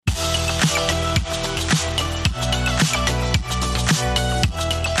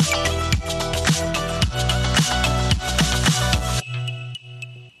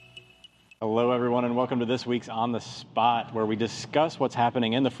to this week's On the Spot, where we discuss what's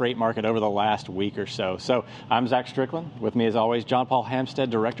happening in the freight market over the last week or so. So I'm Zach Strickland. With me, as always, John Paul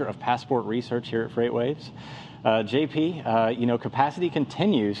Hamstead, Director of Passport Research here at FreightWaves. JP, capacity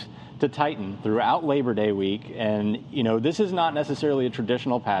continues to tighten throughout Labor Day week, and this is not necessarily a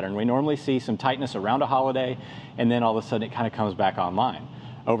traditional pattern. We normally see some tightness around a holiday, and then all of a sudden it kind of comes back online.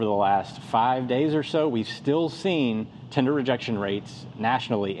 Over the last 5 days or so, we've still seen tender rejection rates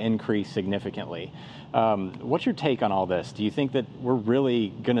nationally increase significantly. What's your take on all this? Do you think that we're really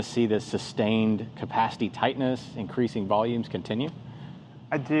going to see this sustained capacity tightness, increasing volumes continue?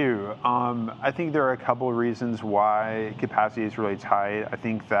 I do. I think there are a couple of reasons why capacity is really tight. I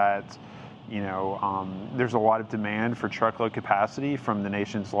think that, there's a lot of demand for truckload capacity from the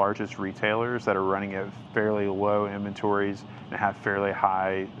nation's largest retailers that are running at fairly low inventories and have fairly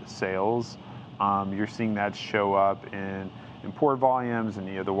high sales. You're seeing that show up in port volumes,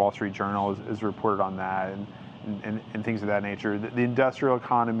 and the Wall Street Journal is reported on that, and things of that nature. The industrial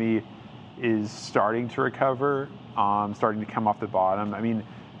economy is starting to recover, starting to come off the bottom. I mean,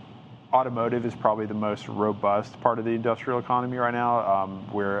 automotive is probably the most robust part of the industrial economy right now,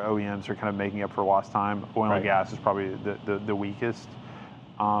 where OEMs are kind of making up for lost time. Oil and gas is probably the weakest.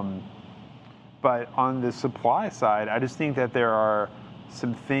 But on the supply side, I just think that there are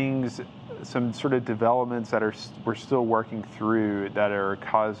some things, some sort of developments that we're still working through that are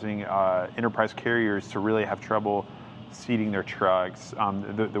causing enterprise carriers to really have trouble seating their trucks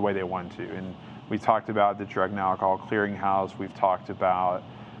the way they want to. And we talked about the Drug and Alcohol Clearinghouse. We've talked about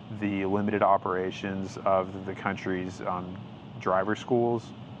the limited operations of the country's driver schools,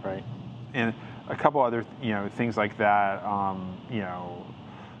 right, and a couple other things like that.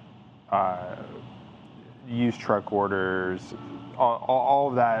 Used truck orders, all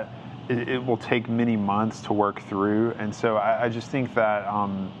of that. It will take many months to work through, and so I just think that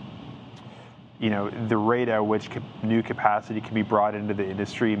the rate at which new capacity can be brought into the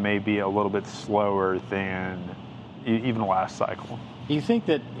industry may be a little bit slower than even the last cycle. Do you think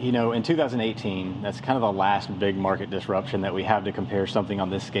that, in 2018, that's kind of the last big market disruption that we have to compare something on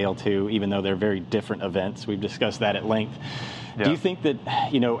this scale to, even though they're very different events? We've discussed that at length. Yeah. Do you think that,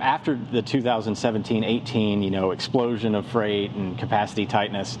 after the 2017-18, explosion of freight and capacity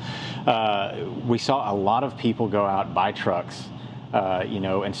tightness, we saw a lot of people go out and buy trucks,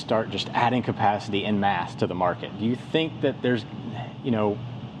 and start just adding capacity en masse to the market? Do you think that there's,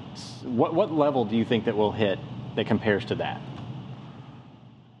 what level do you think that we'll hit that compares to that?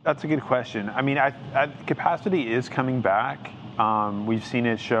 That's a good question. I mean, capacity is coming back. We've seen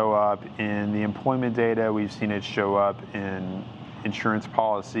it show up in the employment data. We've seen it show up in insurance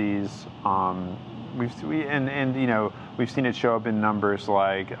policies. We've seen it show up in numbers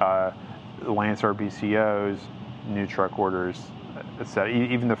like Landstar BCOs, new truck orders, etc.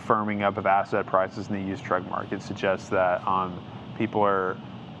 Even the firming up of asset prices in the used truck market suggests that people are,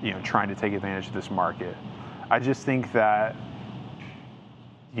 trying to take advantage of this market. I just think that,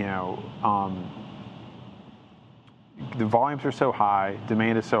 the volumes are so high,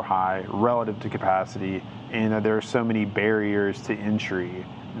 demand is so high relative to capacity, and there are so many barriers to entry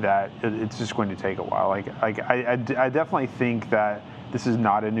that it's just going to take a while. I definitely think that this is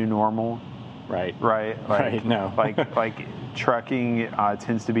not a new normal. Right. No. like trucking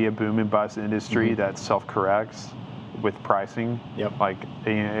tends to be a boom and bust industry that self-corrects with pricing. Yep.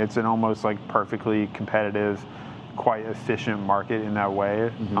 It's an almost perfectly competitive, quite efficient market in that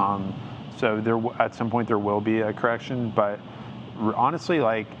way. So there, at some point, there will be a correction. But honestly,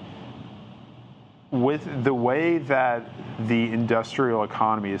 with the way that the industrial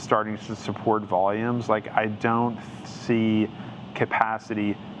economy is starting to support volumes, I don't see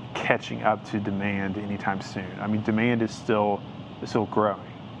capacity catching up to demand anytime soon. I mean, demand is still growing.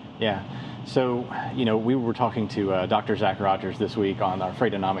 Yeah. So, we were talking to Dr. Zach Rogers this week on our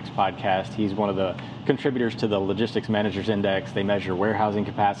Freightonomics podcast. He's one of the contributors to the Logistics Managers Index. They measure warehousing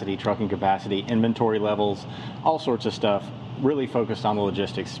capacity, trucking capacity, inventory levels, all sorts of stuff, really focused on the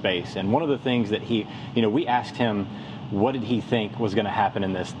logistics space. And one of the things that we asked him, what did he think was going to happen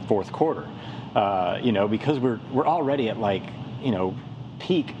in this fourth quarter? Because we're already at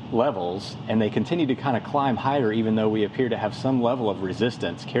peak levels, and they continue to kind of climb higher, even though we appear to have some level of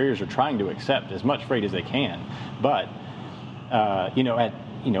resistance. Carriers are trying to accept as much freight as they can, but at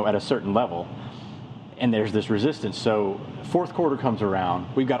a certain level, and there's this resistance. So fourth quarter comes around,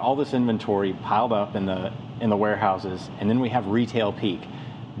 we've got all this inventory piled up in the warehouses, and then we have retail peak.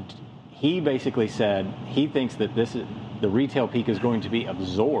 He basically said he thinks that the retail peak is going to be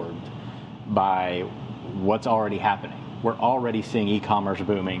absorbed by what's already happening. We're already seeing e-commerce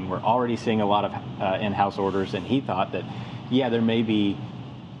booming. We're already seeing a lot of in-house orders. And he thought that, there may be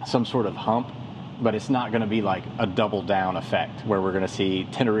some sort of hump but it's not going to be like a double down effect where we're going to see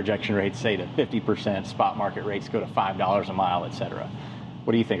tender rejection rates say to 50%, spot market rates go to $5 a mile, et cetera.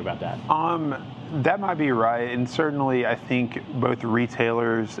 What do you think about that? That might be right, and certainly I think both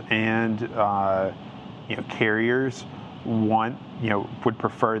retailers and carriers would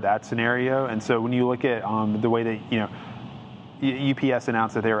prefer that scenario. And so when you look at the way that UPS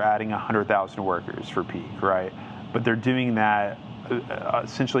announced that they were adding 100,000 workers for peak, right? But they're doing that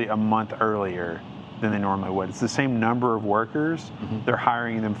essentially a month earlier than they normally would. It's the same number of workers. Mm-hmm. They're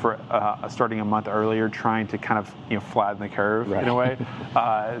hiring them for starting a month earlier, trying to kind of flatten the curve in a way,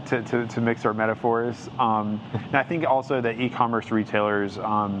 to mix our metaphors. And I think also that e-commerce retailers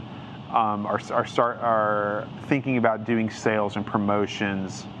are thinking about doing sales and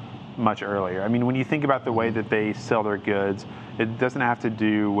promotions much earlier. I mean, when you think about the way that they sell their goods, it doesn't have to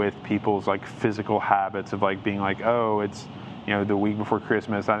do with people's like physical habits of like being like, oh, it's the week before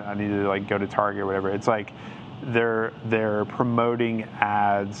Christmas, I need to like go to Target or whatever. It's like they're promoting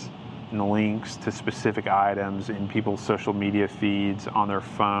ads and links to specific items in people's social media feeds on their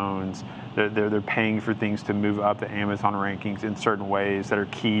phones. They're paying for things to move up the Amazon rankings in certain ways that are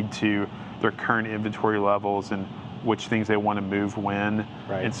keyed to their current inventory levels and which things they want to move when.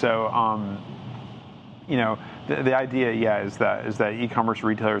 Right. And so, the idea, is that e-commerce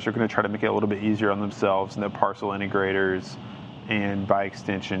retailers are going to try to make it a little bit easier on themselves, and that parcel integrators and by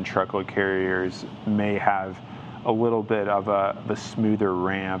extension truckload carriers may have a little bit of a smoother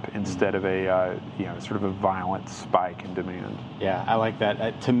ramp instead of a sort of a violent spike in demand. Yeah, I like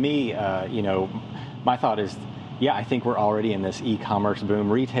that. To me, my thought is, I think we're already in this e-commerce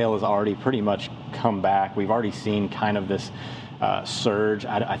boom. Retail has already pretty much come back. We've already seen kind of this surge.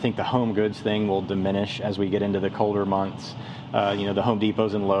 I think the home goods thing will diminish as we get into the colder months. The Home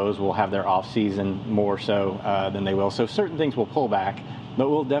Depots and Lowe's will have their off-season more so than they will. So certain things will pull back, but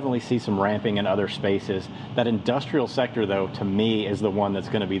we'll definitely see some ramping in other spaces. That industrial sector, though, to me, is the one that's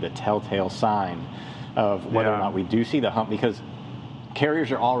going to be the telltale sign of whether or not we do see the hump, because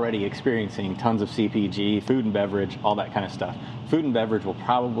carriers are already experiencing tons of CPG, food and beverage, all that kind of stuff. Food and beverage will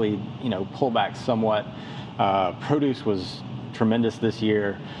probably, pull back somewhat. Produce was tremendous this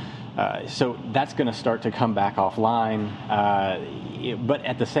year. So that's going to start to come back offline. But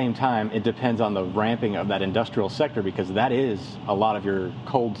at the same time, it depends on the ramping of that industrial sector, because that is a lot of your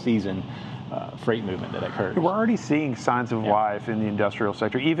cold season freight movement that occurs. We're already seeing signs of life in the industrial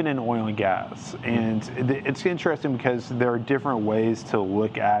sector, even in oil and gas. And it's interesting because there are different ways to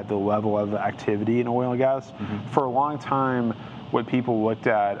look at the level of activity in oil and gas. Mm-hmm. For a long time, what people looked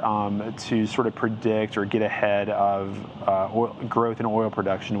at to sort of predict or get ahead of growth in oil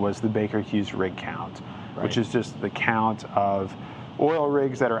production was the Baker Hughes rig count, which is just the count of oil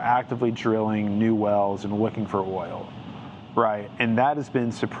rigs that are actively drilling new wells and looking for oil. Right, and that has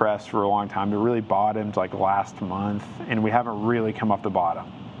been suppressed for a long time. It really bottomed like last month, and we haven't really come off the bottom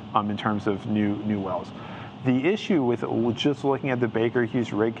in terms of new wells. The issue with just looking at the Baker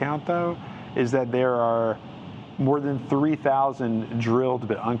Hughes rig count, though, is that there are more than 3,000 drilled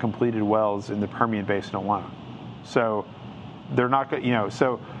but uncompleted wells in the Permian Basin alone. So they're not going,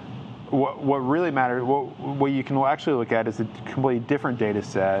 so what really matters, what you can actually look at is a completely different data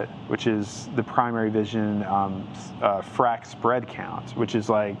set, which is the Primary Vision frac spread count, which is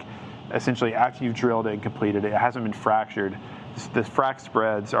like essentially after you've drilled it and completed it, it hasn't been fractured. The frac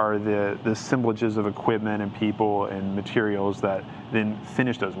spreads are the assemblages of equipment and people and materials that then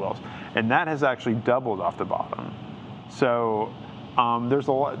finish those wells, and that has actually doubled off the bottom. So there's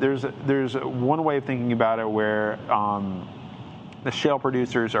one way of thinking about it where the shale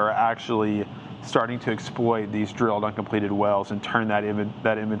producers are actually starting to exploit these drilled uncompleted wells and turn that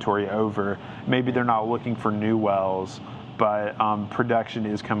inventory over. Maybe they're not looking for new wells, but production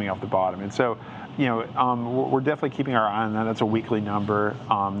is coming off the bottom. And so, we're definitely keeping our eye on that. That's a weekly number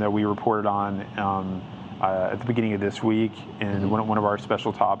that we reported on at the beginning of this week in one of our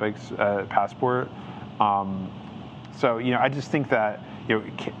special topics at Passport. So, I just think that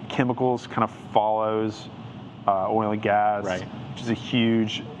chemicals kind of follows oil and gas, which is a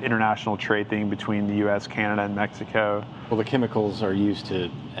huge international trade thing between the U.S., Canada, and Mexico. Well, the chemicals are used to,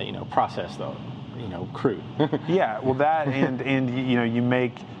 process the, crude. Yeah, well, that and you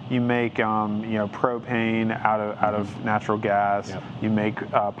make propane out of natural gas. Yep. You make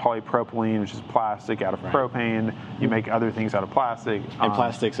polypropylene, which is plastic, out of propane. You make other things out of plastic. And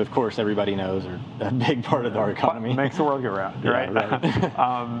plastics, of course, everybody knows are a big part of our economy. Makes the world go round, right? Yeah,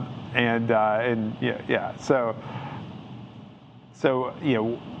 right. So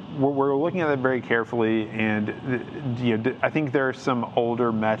we're looking at that very carefully, and I think there are some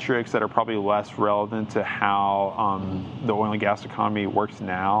older metrics that are probably less relevant to how the oil and gas economy works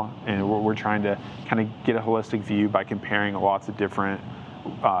now, and we're trying to kind of get a holistic view by comparing lots of different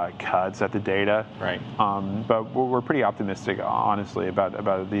cuts at the data. Right. But we're pretty optimistic, honestly,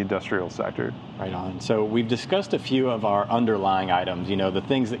 about the industrial sector. Right on. So we've discussed a few of our underlying items, the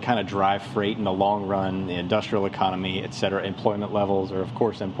things that kind of drive freight in the long run, the industrial economy, et cetera. Employment levels are, of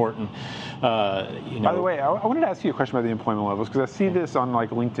course, important. By the way, I wanted to ask you a question about the employment levels, because I see this on like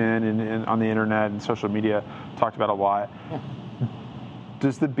LinkedIn and on the internet and social media talked about a lot. Yeah.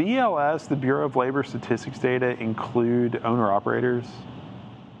 Does the BLS, the Bureau of Labor Statistics data, include owner-operators?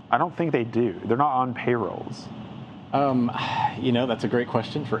 I don't think they do. They're not on payrolls. That's a great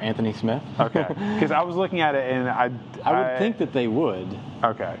question for Anthony Smith. Okay, because I was looking at it and I would think that they would.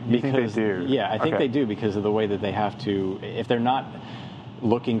 Okay, you think they do? Yeah, I think they do because of the way that they have to. If they're not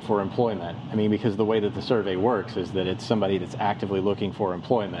looking for employment, because the way that the survey works is that it's somebody that's actively looking for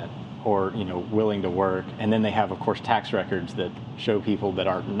employment or willing to work, and then they have, of course, tax records that show people that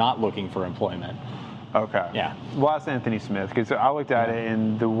are not looking for employment. Okay. Yeah. Well, that's Anthony Smith, because I looked at it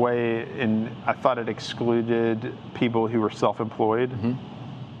and I thought it excluded people who were self-employed.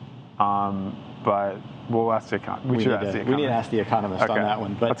 But we'll ask the economist. We need to ask the economist on that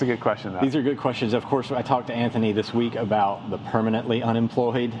one. But that's a good question, though. These are good questions. Of course, I talked to Anthony this week about the permanently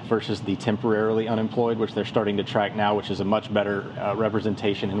unemployed versus the temporarily unemployed, which they're starting to track now, which is a much better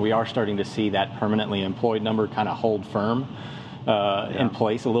representation. And we are starting to see that permanently employed number kind of hold firm. In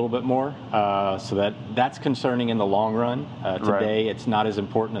place a little bit more, so that's concerning in the long run. Today, It's not as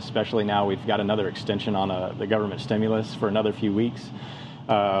important, especially now we've got another extension on the government stimulus for another few weeks.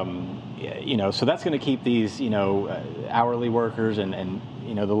 So that's going to keep these, hourly workers and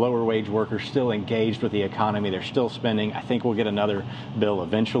the lower wage workers still engaged with the economy. They're still spending. I think we'll get another bill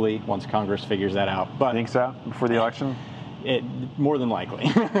eventually once Congress figures that out. But think so? Before the election? More than likely.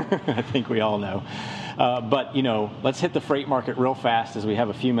 I think we all know. But let's hit the freight market real fast as we have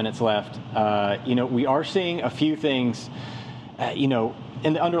a few minutes left. We are seeing a few things, in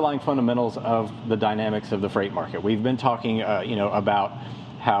the underlying fundamentals of the dynamics of the freight market. We've been talking, about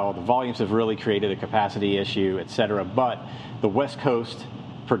how the volumes have really created a capacity issue, et cetera. But the West Coast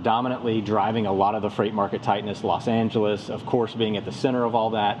predominantly driving a lot of the freight market tightness, Los Angeles, of course, being at the center of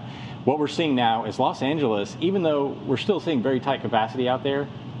all that. What we're seeing now is Los Angeles, even though we're still seeing very tight capacity out there,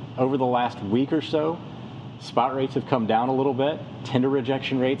 over the last week or so, spot rates have come down a little bit. Tender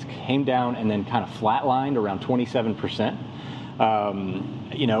rejection rates came down and then kind of flatlined around 27%,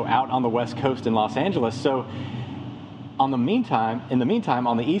 out on the West Coast in Los Angeles. So in the meantime,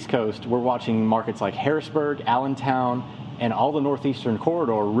 on the East Coast, we're watching markets like Harrisburg, Allentown, and all the Northeastern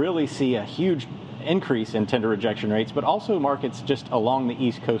corridor really see a huge increase in tender rejection rates, but also markets just along the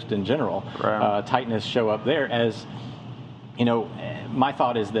East Coast in general. Right. Tightness show up there as, my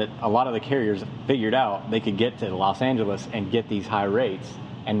thought is that a lot of the carriers figured out they could get to Los Angeles and get these high rates,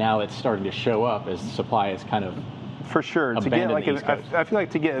 and now it's starting to show up as supply is kind of for sure. To get I feel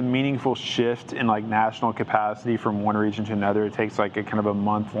like to get a meaningful shift in like national capacity from one region to another, it takes like a kind of a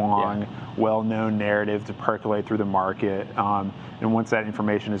month-long, well-known narrative to percolate through the market. And once that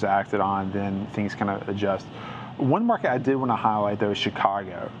information is acted on, then things kind of adjust. One market I did want to highlight, though, is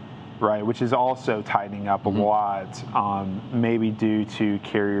Chicago, right, which is also tightening up a lot, maybe due to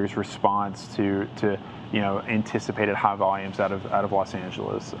carriers' response to anticipated high volumes out of Los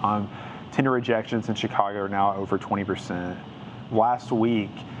Angeles. Tender rejections in Chicago are now over 20%. Last week,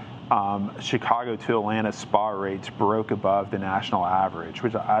 Chicago to Atlanta spot rates broke above the national average,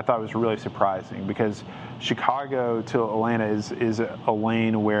 which I thought was really surprising because Chicago to Atlanta is a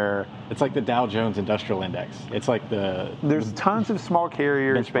lane where it's like the Dow Jones Industrial Index. It's like there's tons of small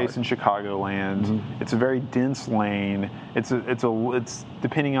carriers based in Chicagoland. It's a very dense lane. It's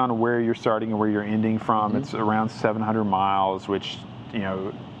depending on where you're starting and where you're ending from. It's around 700 miles, which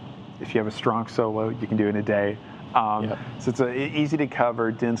if you have a strong solo, you can do in a day. So it's an easy to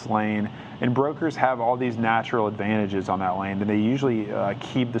cover, dense lane, and brokers have all these natural advantages on that lane, and they usually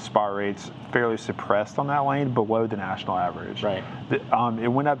keep the spot rates fairly suppressed on that lane below the national average. Right. It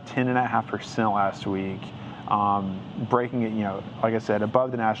went up 10.5% last week, breaking it, like I said, above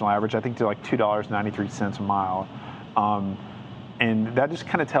the national average, I think to like $2.93 a mile. And that just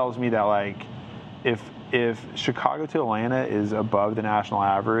kind of tells me that like if Chicago to Atlanta is above the national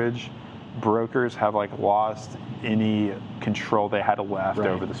average, brokers have like lost any control they had left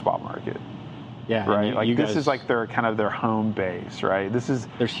over the spot market. Yeah, right. This is like their kind of their home base, right? There's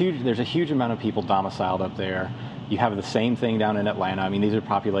a huge amount of people domiciled up there. You have the same thing down in Atlanta. I mean, these are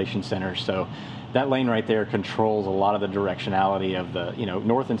population centers, so that lane right there controls a lot of the directionality of the,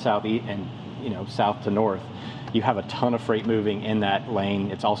 north and south and, south to north. You have a ton of freight moving in that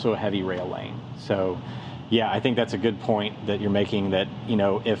lane. It's also a heavy rail lane. So, yeah, I think that's a good point that you're making, that,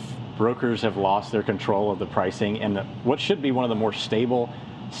 if brokers have lost their control of the pricing and what should be one of the more stable,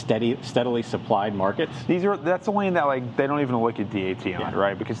 steadily supplied markets. That's a lane that they don't even look at DAT on,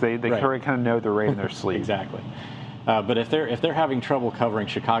 right? Because they kind of know the rate in their sleep. Exactly. But if they're having trouble covering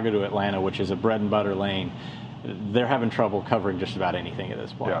Chicago to Atlanta, which is a bread and butter lane, they're having trouble covering just about anything at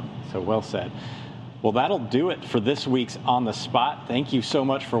this point. Yeah. So well said. Well, that'll do it for this week's On the Spot. Thank you so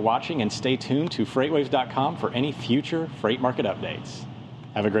much for watching, and stay tuned to FreightWaves.com for any future freight market updates.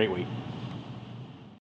 Have a great week.